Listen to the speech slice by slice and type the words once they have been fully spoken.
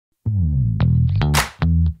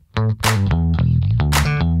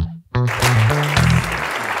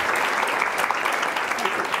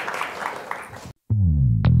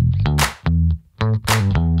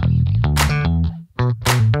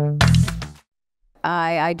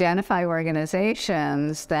I identify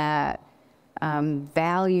organizations that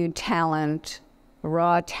valued talent,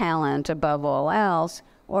 raw talent above all else,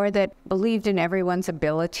 or that believed in everyone's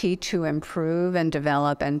ability to improve and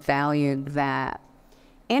develop and valued that.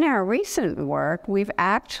 In our recent work, we've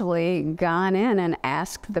actually gone in and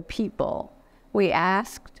asked the people. We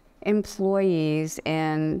asked employees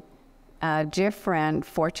in different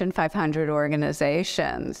Fortune 500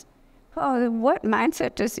 organizations, oh, what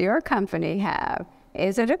mindset does your company have?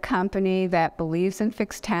 Is it a company that believes in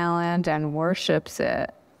fixed talent and worships it?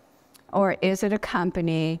 Or is it a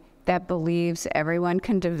company that believes everyone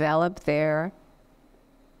can develop their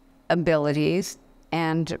abilities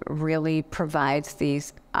and really provides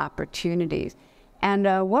these opportunities?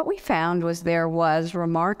 And what we found was there was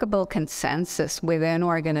remarkable consensus within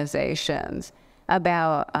organizations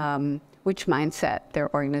about which mindset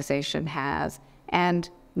their organization has. And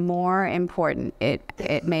more important,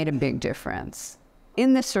 it made a big difference.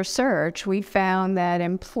 In this research, we found that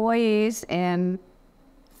employees in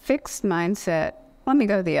fixed mindset, let me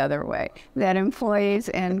go the other way, that employees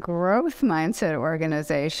in growth mindset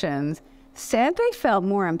organizations said they felt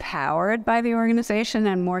more empowered by the organization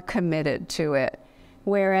and more committed to it,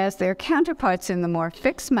 whereas their counterparts in the more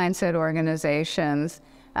fixed mindset organizations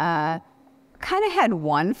kind of had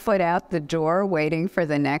one foot out the door waiting for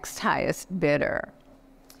the next highest bidder.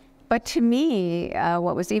 But to me,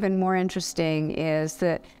 what was even more interesting is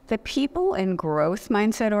that the people in growth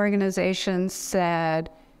mindset organizations said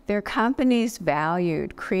their companies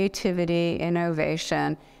valued creativity,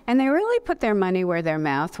 innovation, and they really put their money where their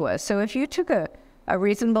mouth was. So if you took a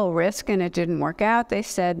reasonable risk and it didn't work out, they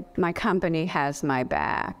said, my company has my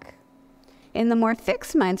back. In the more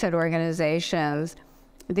fixed mindset organizations,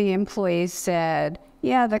 the employees said,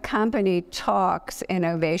 yeah, the company talks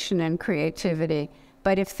innovation and creativity,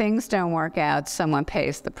 but if things don't work out, someone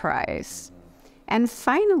pays the price. And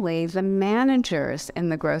finally, the managers in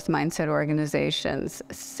the growth mindset organizations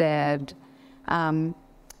said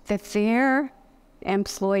that their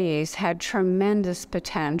employees had tremendous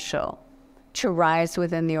potential to rise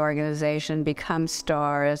within the organization, become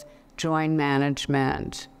stars, join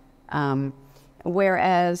management.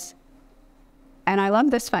 Whereas, and I love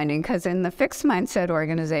this finding because in the fixed mindset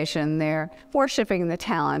organization, they're worshiping the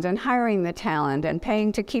talent and hiring the talent and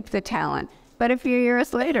paying to keep the talent. But a few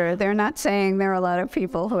years later, they're not saying there are a lot of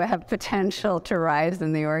people who have potential to rise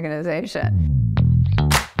in the organization.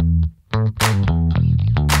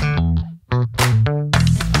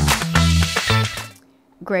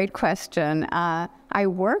 Great question. I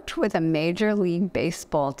worked with a Major League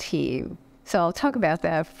Baseball team. So I'll talk about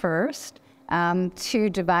that first, to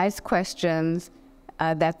devise questions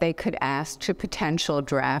that they could ask to potential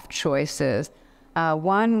draft choices.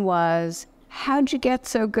 One was, how'd you get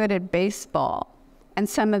so good at baseball? And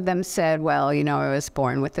some of them said, well, you know, I was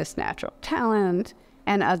born with this natural talent.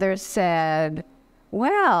 And others said,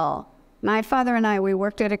 well, my father and I, we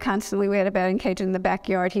worked at it constantly. We had a batting cage in the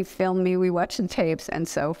backyard. He filmed me. We watched the tapes and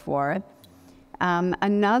so forth.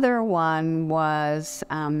 Another one was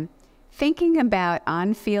thinking about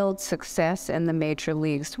on-field success in the major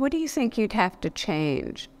leagues. What do you think you'd have to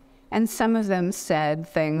change? And some of them said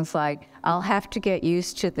things like, I'll have to get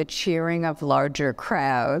used to the cheering of larger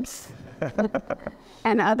crowds.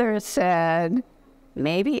 And others said,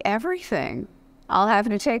 maybe everything. I'll have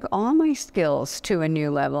to take all my skills to a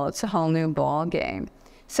new level. It's a whole new ball game.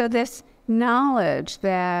 So this knowledge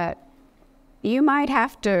that you might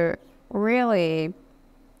have to really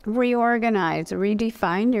reorganize,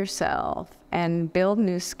 redefine yourself, and build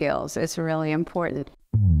new skills is really important.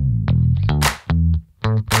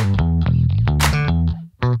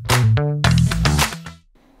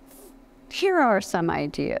 Here are some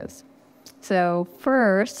ideas. So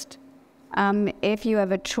first, if you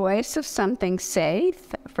have a choice of something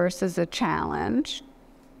safe versus a challenge,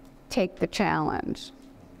 take the challenge.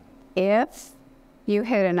 If you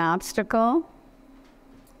hit an obstacle,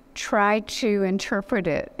 try to interpret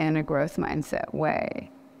it in a growth mindset way.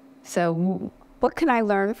 So what can I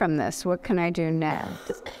learn from this? What can I do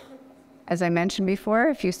next? As I mentioned before,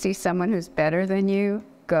 if you see someone who's better than you,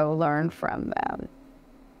 go learn from them.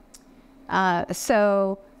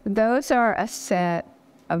 So those are a set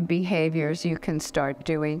of behaviors you can start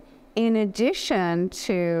doing, in addition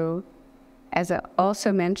to, as I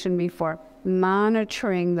also mentioned before,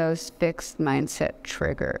 monitoring those fixed mindset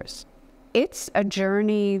triggers. It's a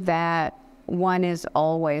journey that one is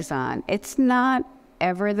always on. It's not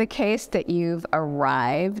ever the case that you've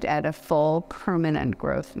arrived at a full permanent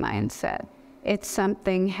growth mindset. It's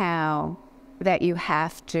something that you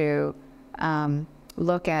have to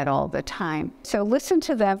look at all the time. So listen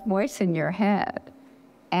to that voice in your head.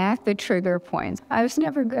 at the trigger points. I was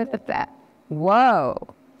never good at that.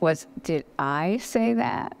 Whoa, did I say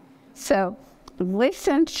that? So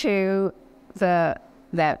listen to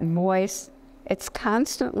that voice. It's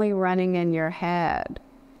constantly running in your head.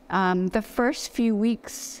 The first few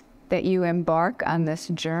weeks that you embark on this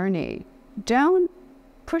journey, don't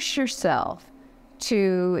push yourself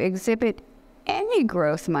to exhibit any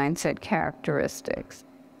growth mindset characteristics.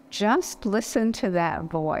 Just listen to that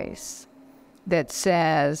voice that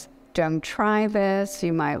says, don't try this,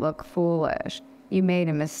 you might look foolish. You made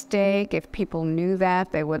a mistake. If people knew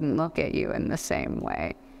that, they wouldn't look at you in the same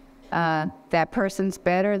way. That person's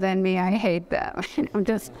better than me, I hate them.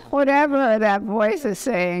 Just whatever that voice is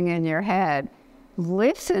saying in your head,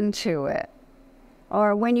 listen to it.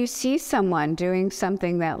 Or when you see someone doing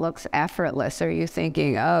something that looks effortless, are you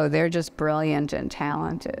thinking, oh, they're just brilliant and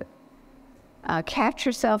talented? Catch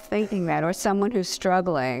yourself thinking that. Or someone who's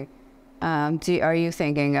struggling, are you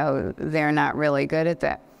thinking, oh, they're not really good at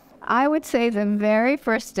that? I would say the very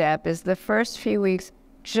first step is the first few weeks,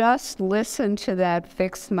 just listen to that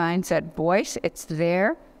fixed mindset voice. It's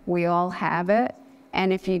there. We all have it.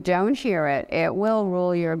 And if you don't hear it, it will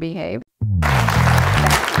rule your behavior.